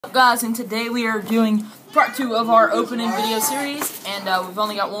up, guys? And today we are doing part 2 of our opening video series, and we've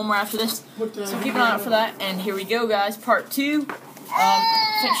only got one more after this, so keep an eye out for that. And here we go, guys, part 2.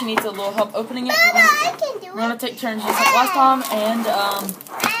 I think she needs a little help opening it. We're gonna take turns just like last time, and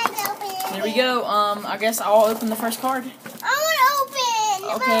here we go. I guess I'll open the first card.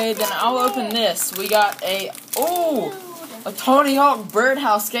 Okay, then I'll open this. We got a Tony Hawk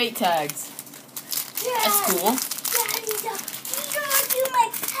Birdhouse skate tags. That's cool.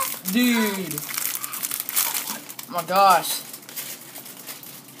 Dude. Oh my gosh.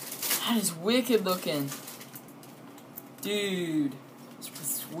 That is wicked looking. Dude. It's pretty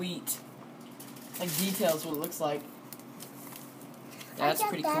sweet. Like details what it looks like. That's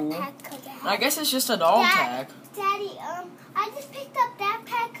pretty cool. I guess it's just a doll tag. Daddy, I just picked up that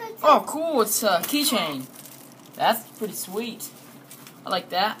pack. Oh, cool. It's a keychain. That's pretty sweet. I like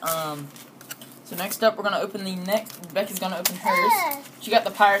that. So next up, we're gonna open the next. Becky's gonna open hers. She got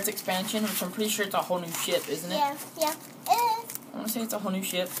the Pirates expansion, which I'm pretty sure it's a whole new ship, isn't it? Yeah, it is. I want to say it's a whole new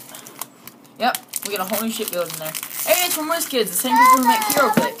ship. Yep, we got a whole new ship built in there. Hey, it's from WizKids, the same people who make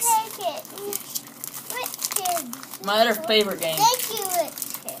Hero Clicks. My other favorite game. Thank you,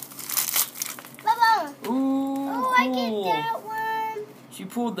 WizKids. Baba. Ooh, oh, cool. I get that one. She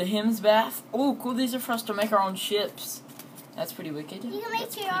pulled the Hymns Bath. Ooh, cool. These are for us to make our own ships. That's pretty wicked. You can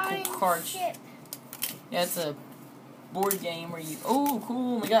make your own cool ship. Yeah, it's a board game where you... Oh,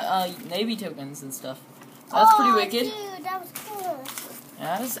 cool. We got Navy tokens and stuff. That's pretty wicked. Dude, that was cool.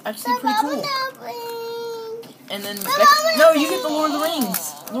 Yeah, that's actually pretty cool. And then... Baba, no, you get the Lord of the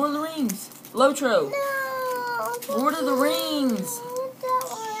Rings. Lord of the Rings. Lotro. No. Lord of the Rings. That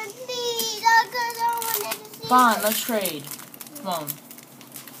one, please. I Fine, let's trade. Come on.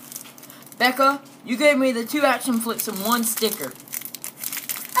 Becca, you gave me the 2 action flips and 1 sticker.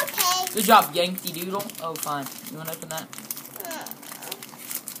 Okay. Good job, Yankee Doodle. Oh, fine. You want to open that?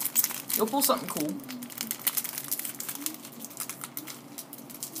 You'll pull something cool.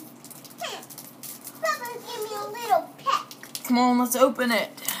 Baba, give me a little peck. Come on, let's open it.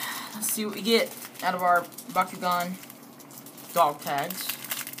 Let's see what we get out of our Bakugan dog tags.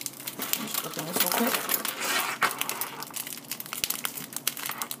 Just open this real quick.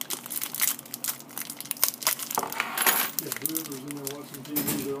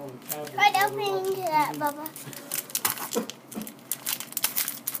 Right opening to that, Bubba.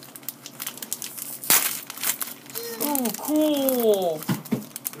 Oh, cool.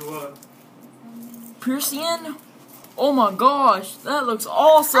 What? Persian? Oh my gosh, that looks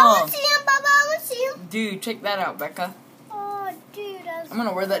awesome. I want to see him, Bubba. I want to see him. Dude, check that out, Becca. Oh, dude. I'm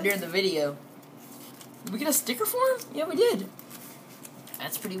gonna wear that during the video. Did we get a sticker for him? Yeah, we did.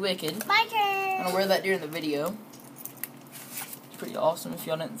 That's pretty wicked. My turn. I'm gonna wear that during the video. It's pretty awesome if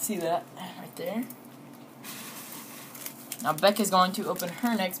y'all didn't see that right there. Now Becca's going to open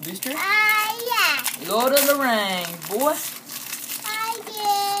her next booster. Yeah. Lord of the Rings, boy. I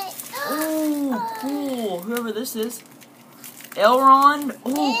get. Oh, cool. Whoever this is. Elrond.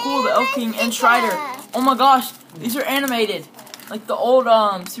 Oh, cool. The Elf King and Strider. Oh my gosh, these are animated, like the old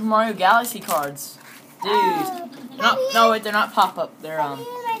Super Mario Galaxy cards. Dude. No, wait, they're not pop-up. They're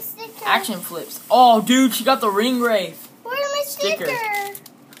action flips. Oh, dude, she got the Ring Wraith. Where's my sticker?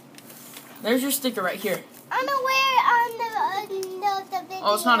 There's your sticker right here. I'm gonna wear it on the video.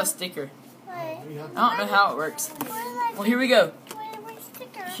 Oh, it's not a sticker. I don't know how it works. Well, here we go.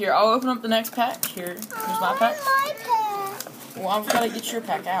 Here, I'll open up the next pack. Here's my pack. Well, I've got to get your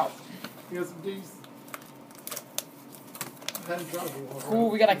pack out. Cool,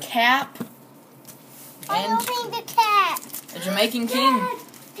 we got a cap. I'm And opening the cap. a Jamaican King.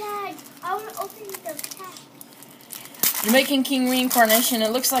 Dad, I want to open the cap. Jamaican King reincarnation.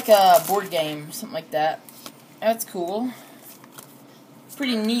 It looks like a board game, something like that. That's cool.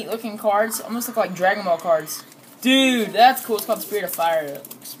 Pretty neat looking cards. Almost look like Dragon Ball cards. Dude, that's cool. It's called Spirit of Fire. It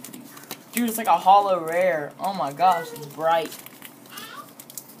looks pretty. Dude, it's like a hollow rare. Oh my gosh, it's bright.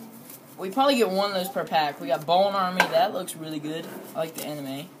 We probably get one of those per pack. We got Bone Army. That looks really good. I like the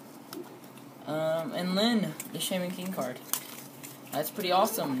anime. And Lyn, the Shaman King card. That's pretty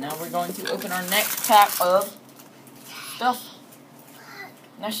awesome. Now we're going to open our next pack of stuff.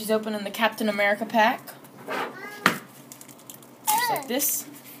 Now she's opening the Captain America pack. Just like this.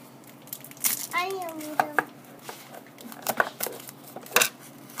 I am them.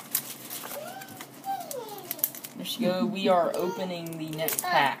 There she go. We are opening the next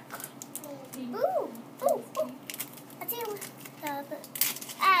pack. Ooh. I see one.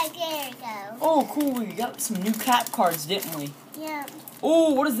 There you go. Oh, cool. We got some new cap cards, didn't we? Yeah.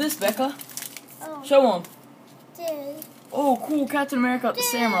 Oh, what is this, Becca? Oh. Show them. Dude. Oh, cool. Captain America at the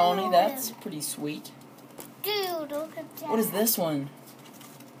ceremony. That's pretty sweet. Dude, look at that. What is this one?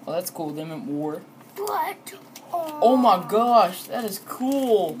 Oh, that's cool. Them at war. What? Oh my gosh, that is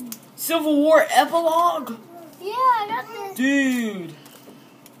cool. Civil War epilogue. Yeah, I got this. Dude,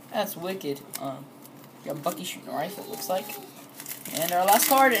 that's wicked. Got Bucky shooting a rifle, it looks like. And our last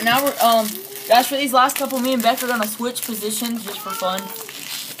card. And now we're guys, for these last couple, me and Becca are gonna switch positions just for fun.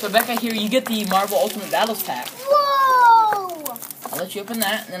 So Becca, here you get the Marvel Ultimate Battles pack. Whoa! I'll let you open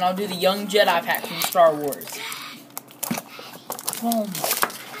that, and then I'll do the Young Jedi pack from Star Wars. Boom.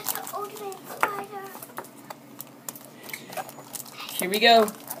 Here we go.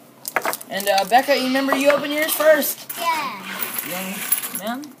 And Becca, you remember you open yours first. Yeah. Young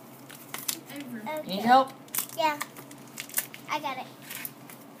man, Okay. you need help? Yeah. I got it.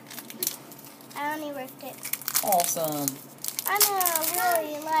 I only ripped it. Awesome. I don't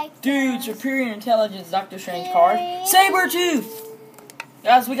really like Dude, this. Superior Intelligence Doctor Strange card. Sabretooth!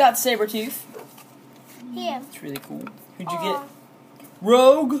 Guys, we got Sabretooth. Here. It's really cool. Who'd you get?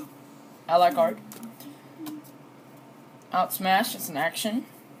 Rogue. Ally card. Outsmash, it's an action.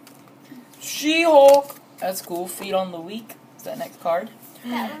 She-Hulk. That's cool. Feed on the Weak. Is that next card?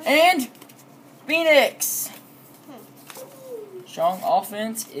 And Phoenix. Strong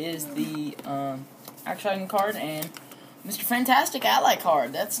Offense is the action card, and Mr. Fantastic Ally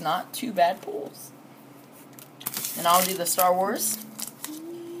card. That's not too bad pulls. And I'll do the Star Wars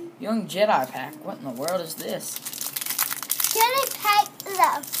Young Jedi pack. What in the world is this? Jedi pack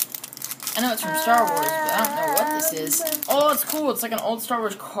love. I know it's from Star Wars, but I don't know what this is. Oh, it's cool. It's like an old Star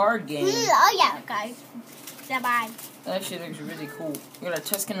Wars card game. Oh yeah, guys. Bye. That actually looks really cool. We got a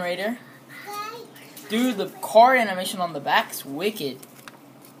Tusken Raider. Dude, the card animation on the back's wicked.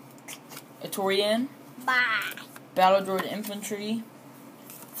 A Torian. Bye. Battle Droid Infantry.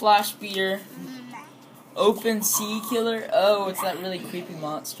 Flash Speeder. Open Sea Killer. Oh, it's that really creepy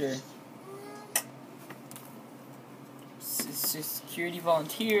monster. Security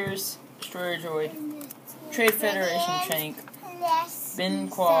Volunteers. Destroyer Droid. Trade Federation Tank. Ben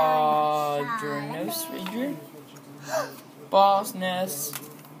Quadronos Ranger. Boss Nest.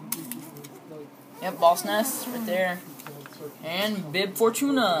 Yep, Boss Nest right there. And Bib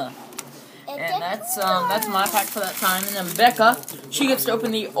Fortuna. And that's my pack for that time. And then Becca, she gets to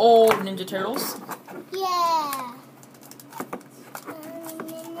open the old Ninja Turtles. Yeah.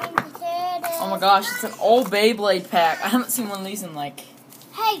 Oh my gosh, it's an old Beyblade pack. I haven't seen one of these in like...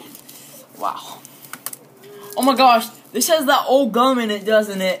 Hey. Wow. Oh my gosh, this has that old gum in it,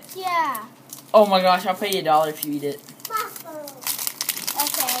 doesn't it? Yeah. Oh my gosh, I'll pay you $1 if you eat it.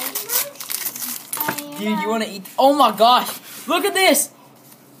 Okay. Dude, you want to eat... Oh my gosh, look at this!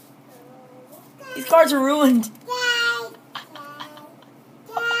 These cards are ruined.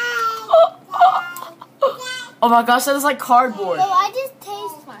 Oh my gosh, that is like cardboard. So I just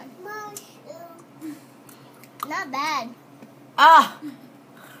taste one. Not bad. Ah!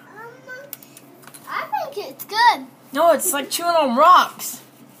 I think it's good. No, it's like chewing on rocks.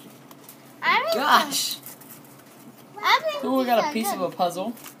 I think Gosh. Ooh, we got a piece of a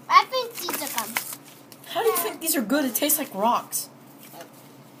puzzle. I think these are good. How do you think these are good? It tastes like rocks.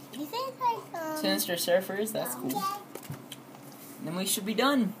 You think like Sinister Surfers, that's cool. Then we should be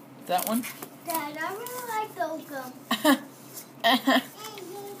done with that one. Dad, I really like those gum.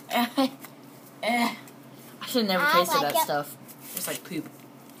 I should have never I tasted like that it. stuff. It's like poop.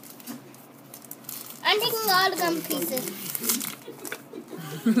 I'm taking all the gum pieces.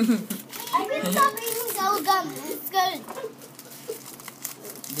 I can stop eating those gum. It's good.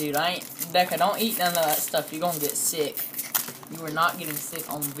 Dude, Becca, don't eat none of that stuff. You're gonna get sick. You are not getting sick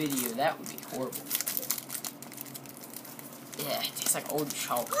on video. That would be horrible. Yeah, it tastes like old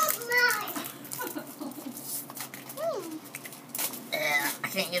chalk. I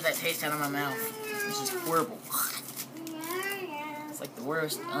can't get that taste out of my mouth. This is horrible. It's like the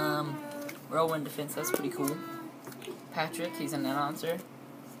worst. Whirlwind Defense, that's pretty cool. Patrick, he's an announcer.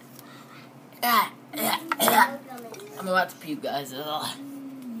 I'm about to puke, guys. Ugh.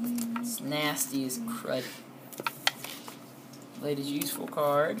 It's nasty as crud. Lady's useful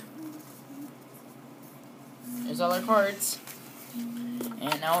card. There's all our cards.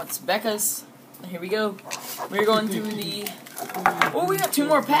 And now it's Becca's. Here we go. We're going through the... Oh, we got 2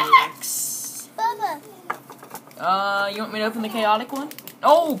 more packs. Bubba. You want me to open the chaotic one?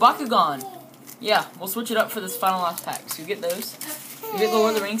 Oh, Bakugan. Yeah, we'll switch it up for this final last pack. So you get those. You get the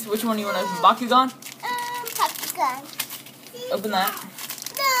Lord of the Rings. Which one do you want to open? Bakugan? Bakugan. Open that.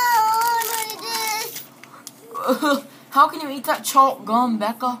 No, I want this. How can you eat that chalk gum,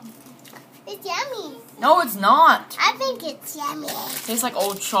 Becca? It's yummy. No, it's not. I think it's yummy. It tastes like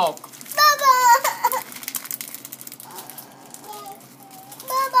old chalk. Bubba!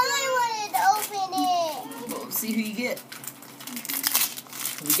 Bubba, I wanted to open it. We'll see who you get.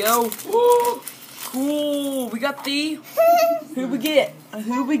 Here we go. Woo! Cool. We got the... Who we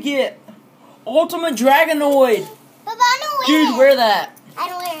get? Ultimate Dragonoid. But I don't wear Dude, him. wear that. I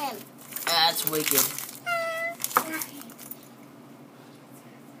don't wear him. That's wicked.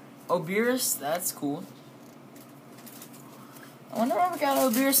 Oberus, that's cool. I wonder why we got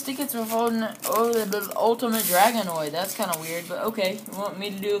Oberus tickets with the Ultimate Dragonoid. That's kind of weird, but okay. You want me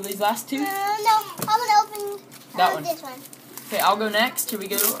to do these last two? No, I'm gonna open That one. this one. Okay, I'll go next. Here we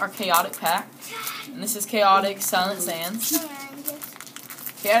go, our Chaotic pack. And this is Chaotic Silent Sands.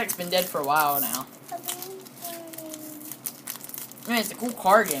 Chaotic's been dead for a while now. I mean, it's a cool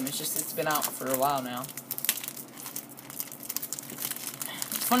card game. It's just it's been out for a while now.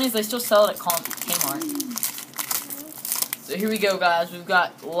 What's funny is they still sell it at Kmart. So here we go, guys. We've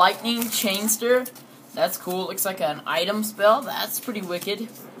got Lightning Chainster. That's cool. Looks like an item spell. That's pretty wicked.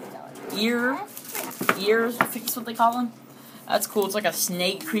 Ears, I think that's what they call them. That's cool. It's like a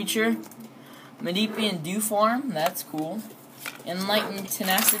snake creature. Medepian Dewfarm. That's cool. Enlightened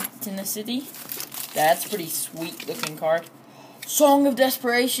Tenacity. That's a pretty sweet looking card. Song of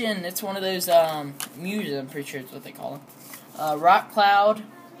Desperation. It's one of those muses, I'm pretty sure it's what they call them. Rock Cloud.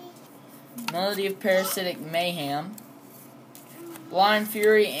 Melody of Parasitic Mayhem. Blind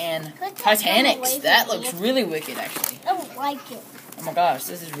Fury and Titanics. That looks really wicked, actually. I don't like it. Oh my gosh,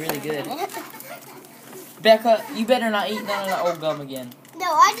 this is really good. Becca, you better not eat none of that old gum again. No,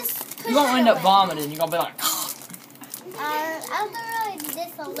 I just. You're gonna end up vomiting. You're gonna be like. I'm gonna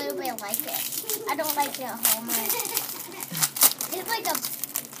just a little bit like it. I don't like it a whole much. It's like a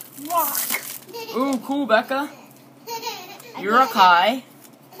rock. Ooh, cool, Becca. Urukai.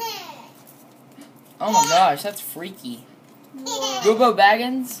 Oh my gosh, that's freaky. Bilbo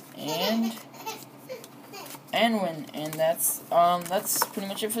Baggins and that's pretty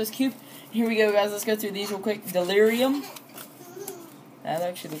much it for this cube. Here we go, guys. Let's go through these real quick. Delirium. That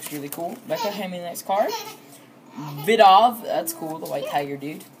actually looks really cool. Becca, hand me the next card. Vidov. That's cool. The white tiger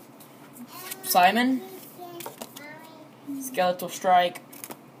dude. Simon. Skeletal Strike.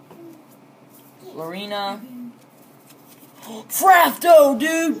 Lorena. Frafto,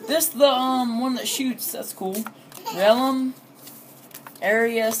 dude. This the one that shoots. That's cool. Realm.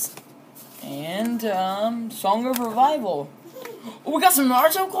 Arius. And Song of Revival. Oh, we got some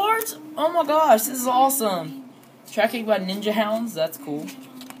Naruto cards? Oh my gosh, this is awesome. Tracking by Ninja Hounds, that's cool.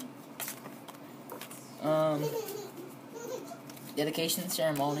 Dedication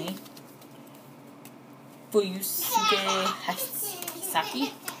Ceremony. Fuyusuke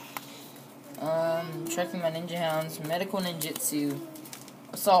Hisaki. Tracking by Ninja Hounds. Medical Ninjutsu.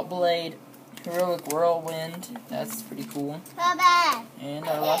 Assault Blade. Heroic Whirlwind. That's pretty cool. Bye-bye. And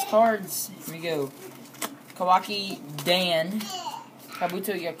our last cards. Here we go. Kawaki Dan.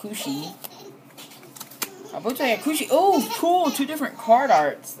 Kabuto Yakushi. Oh, cool. 2 different card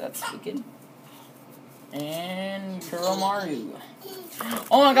arts. That's wicked. And Kuromaru.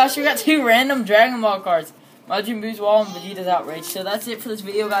 Oh my gosh, we got 2 random Dragon Ball cards. Majin Buu's Wall and Vegeta's Outrage. So that's it for this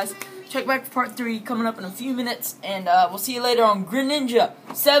video, guys. Check back for part 3 coming up in a few minutes. And we'll see you later on Greninja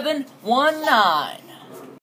 719.